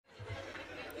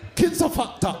Kids are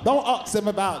fucked up. Don't ask them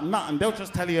about nothing. They'll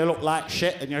just tell you look like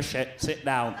shit and you're shit. Sit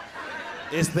down.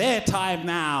 It's their time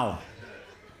now.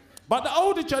 But the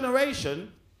older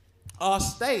generation are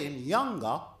staying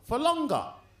younger for longer.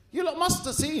 You lot must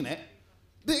have seen it.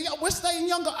 We're staying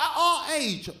younger at our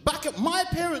age. Back at my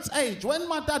parents' age, when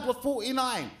my dad was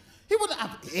 49, he wouldn't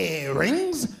have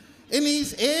earrings in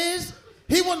his ears.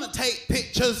 He wouldn't take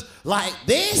pictures like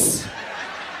this.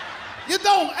 You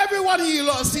don't. Every one of you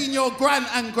lot have seen your gran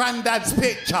and granddad's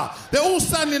picture. They're all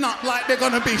standing up like they're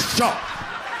going to be shot.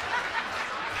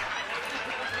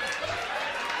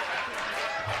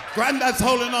 Granddad's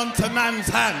holding on to Nan's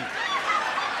hand.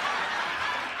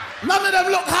 None of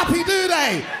them look happy, do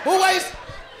they? Always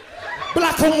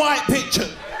black and white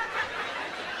pictures.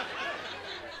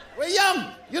 We're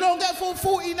young. You don't get full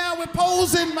 40 now. We're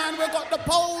posing, man. We've got the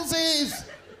poses.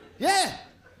 Yeah.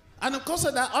 And because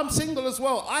of that, I'm single as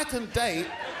well. I can date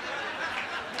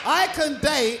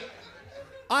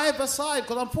either side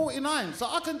because I'm 49. So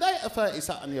I can date a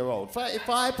 30-something-year-old,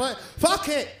 35, fuck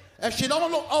it. If she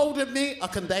don't look older than me, I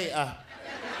can date her.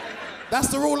 That's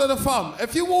the rule of the thumb.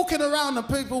 If you're walking around and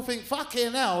people think,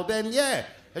 fucking hell, then yeah.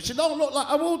 If she don't look like,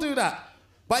 I will do that.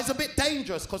 But it's a bit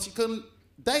dangerous because you can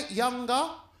date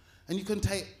younger and you can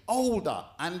date older.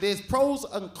 And there's pros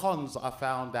and cons I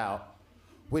found out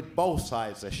with both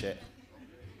sides of shit.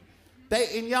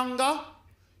 Dating younger,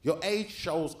 your age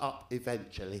shows up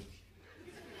eventually.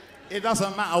 It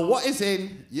doesn't matter what is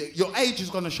in, your age is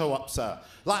going to show up, sir.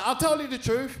 Like, I'll tell you the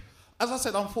truth. As I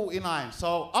said, I'm 49,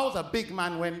 so I was a big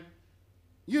man when,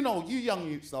 you know, you young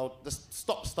youths though, the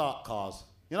stop-start cars.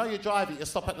 You know, you drive it, you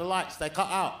stop at the lights, they cut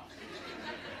out.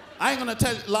 I ain't gonna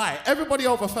tell you, lie. Everybody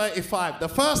over 35, the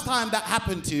first time that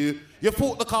happened to you, you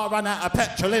thought the car ran out of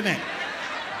petrol, innit?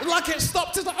 Like it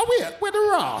stopped, it's like, oh, we're the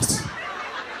Ross.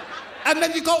 And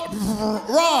then you go,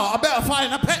 rah, I better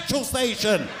find a petrol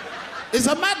station. It's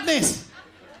a madness.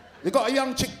 You got a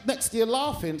young chick next to you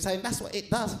laughing, saying that's what it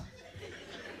does.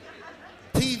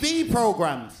 TV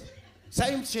programs,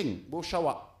 same thing, will show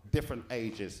up different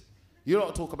ages. You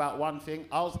don't talk about one thing.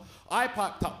 I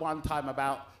piped up one time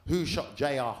about who shot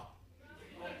JR.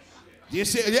 You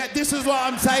see, yeah, this is what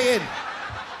I'm saying.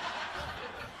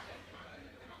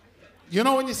 You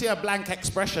know when you see a blank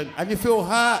expression and you feel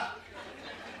hurt?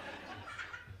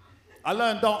 I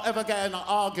learned don't ever get in an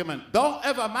argument. Don't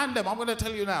ever, man them, I'm going to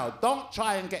tell you now, don't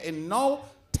try and get in no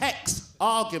text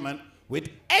argument with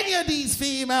any of these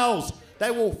females.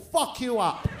 They will fuck you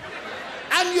up.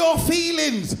 And your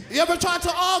feelings. You ever tried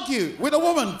to argue with a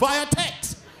woman via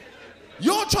text?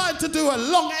 You're trying to do a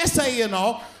long essay, you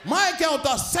know. My girl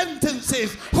does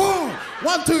sentences. Boom,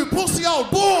 1, 2, pussy hole,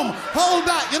 boom, hold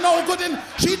that, you know, good in.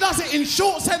 She does it in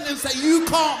short sentences that you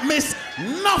can't miss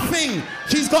nothing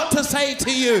she's got to say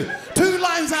to you. 2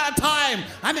 lines at a time,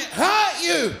 and it hurts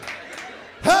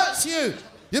you.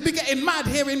 You'll be getting mad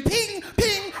hearing ping,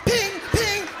 ping, ping,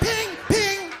 ping, ping,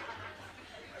 ping.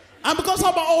 And because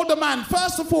I'm an older man,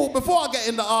 first of all, before I get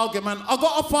in the argument, I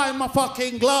gotta find my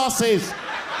fucking glasses.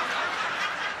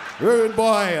 Rude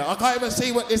boy, I can't even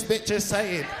see what this bitch is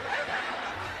saying.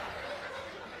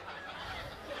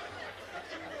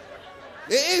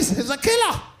 It's a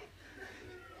killer.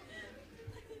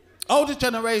 Older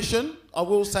generation, I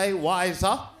will say,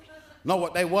 wiser, know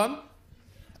what they want.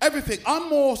 Everything. I'm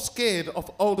more scared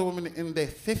of older women in their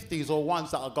 50s or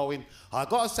ones that are going, I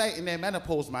gotta say it, in their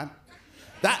menopause, man.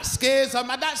 That scares a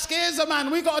man, that scares a man.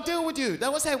 We gotta deal with you. They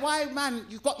will say, why, man,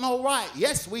 you've got no right.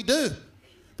 Yes, we do.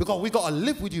 Because we got to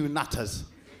live with you nutters.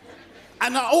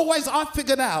 And I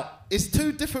figured out, it's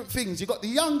 2 different things. You got the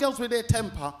young girls with their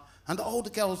temper and the older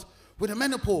girls with the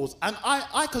menopause. And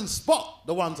I can spot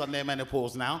the ones on their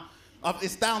menopause now.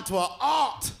 It's down to an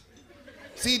art.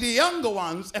 See, the younger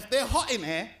ones, if they're hot in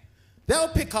here, they'll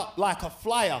pick up like a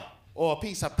flyer or a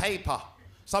piece of paper,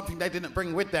 something they didn't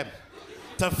bring with them,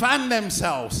 to fan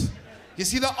themselves. You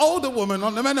see the older woman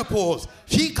on the menopause,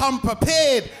 she come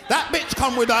prepared. That bitch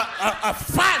come with a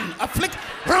fan, a flick,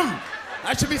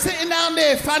 and she'll be sitting down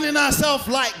there fanning herself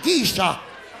like geisha.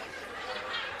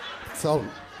 So,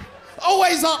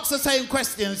 always ask the same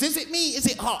questions. Is it me? Is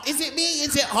it hot? Is it me?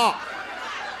 Is it hot?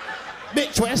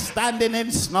 Bitch, we're standing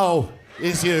in snow.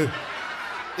 Is you.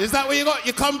 Is that what you got?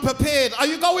 You come prepared. Are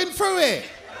you going through it?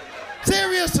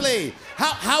 Seriously.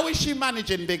 How is she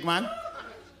managing, big man?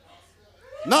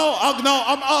 No,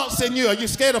 I'm asking you. Are you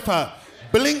scared of her?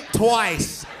 Blink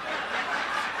twice.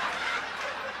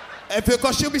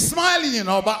 Because she'll be smiling, you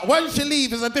know, but when she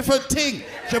leaves, it's a different thing.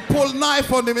 She'll pull a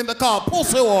knife on him in the car.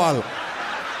 Pussy all.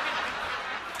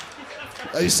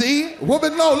 You see?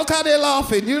 Women know. Look how they're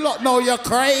laughing. You lot know you're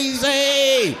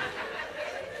crazy.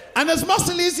 And as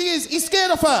muscly as he is, he's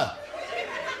scared of her.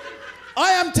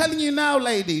 I am telling you now,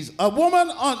 ladies, a woman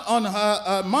on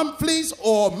her monthlies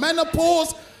or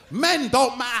menopause, men,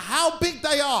 don't matter how big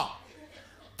they are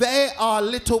a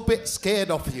little bit scared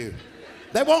of you.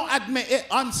 They won't admit it.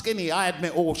 I'm skinny, I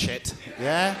admit all shit,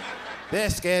 yeah? They're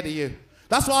scared of you.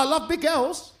 That's why I love big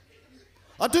girls.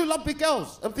 I do love big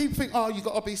girls. And people think, oh, you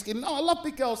gotta be skinny. No, I love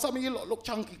big girls. Some of you look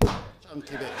chunky.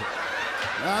 Chunky bit.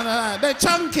 No. They're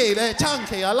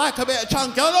chunky. I like a bit of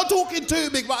chunky. I'm not talking too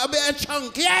big, but a bit of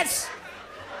chunk, yes!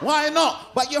 Why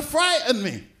not? But you frighten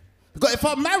me. Because if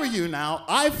I marry you now,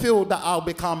 I feel that I'll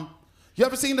become... You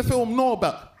ever seen the film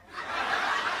Norbert?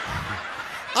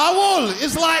 I will.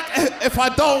 It's like, if I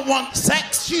don't want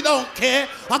sex, she don't care.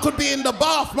 I could be in the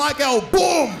bath, my girl,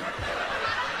 boom!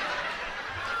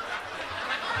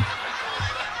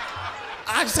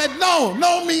 I said no.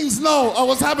 No means no. I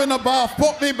was having a bath,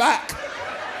 put me back.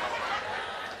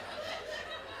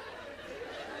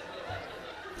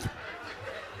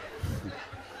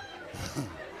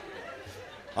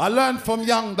 I learned from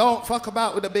young, don't fuck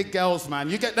about with the big girls, man.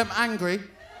 You get them angry,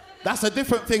 that's a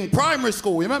different thing. Primary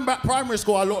school, you remember at primary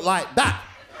school I looked like that?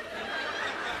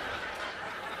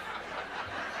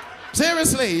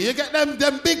 Seriously, you get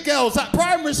them big girls at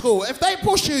primary school. If they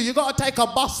push you, you gotta take a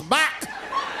bus back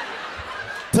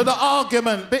to the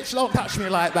argument. Bitch, don't touch me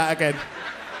like that again.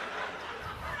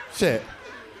 Shit.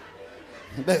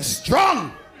 They're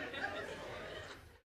strong.